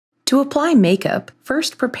To apply makeup,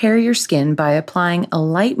 first prepare your skin by applying a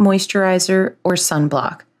light moisturizer or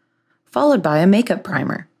sunblock, followed by a makeup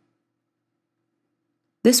primer.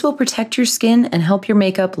 This will protect your skin and help your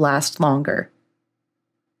makeup last longer.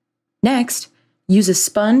 Next, use a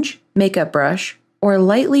sponge, makeup brush, or a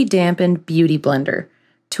lightly dampened beauty blender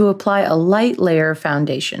to apply a light layer of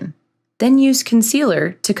foundation. Then use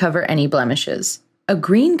concealer to cover any blemishes. A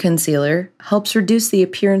green concealer helps reduce the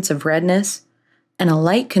appearance of redness, and a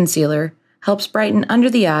light concealer helps brighten under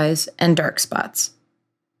the eyes and dark spots.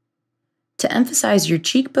 To emphasize your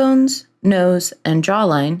cheekbones, nose, and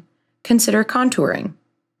jawline, consider contouring.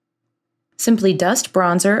 Simply dust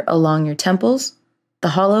bronzer along your temples, the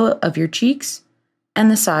hollow of your cheeks,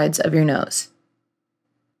 and the sides of your nose.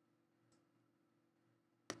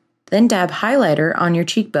 Then dab highlighter on your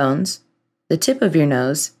cheekbones, the tip of your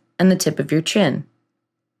nose, and the tip of your chin.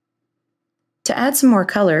 To add some more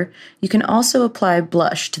color, you can also apply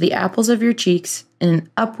blush to the apples of your cheeks in an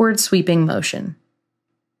upward sweeping motion.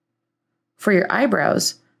 For your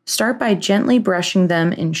eyebrows, start by gently brushing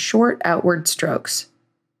them in short outward strokes.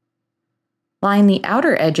 Line the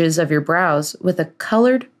outer edges of your brows with a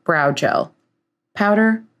colored brow gel,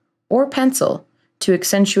 powder, or pencil to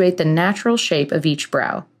accentuate the natural shape of each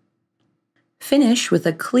brow. Finish with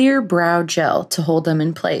a clear brow gel to hold them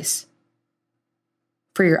in place.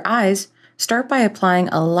 For your eyes, start by applying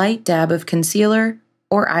a light dab of concealer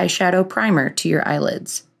or eyeshadow primer to your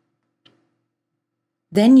eyelids.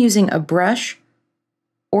 Then using a brush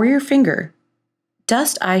or your finger,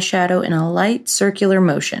 dust eyeshadow in a light circular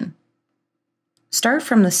motion. Start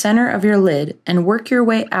from the center of your lid and work your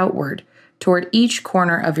way outward toward each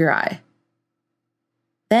corner of your eye.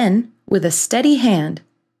 Then, with a steady hand,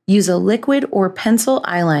 use a liquid or pencil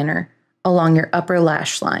eyeliner along your upper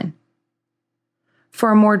lash line.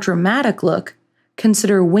 For a more dramatic look,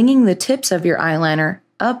 consider winging the tips of your eyeliner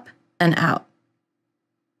up and out.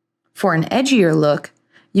 For an edgier look,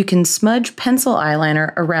 you can smudge pencil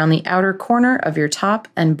eyeliner around the outer corner of your top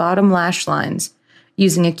and bottom lash lines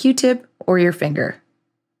using a Q-tip or your finger.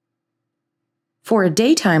 For a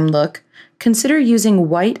daytime look, consider using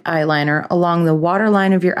white eyeliner along the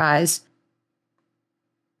waterline of your eyes.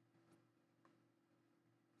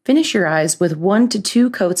 Finish your eyes with 1 to 2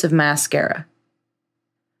 coats of mascara.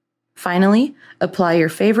 Finally, apply your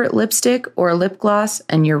favorite lipstick or lip gloss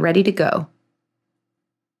and you're ready to go.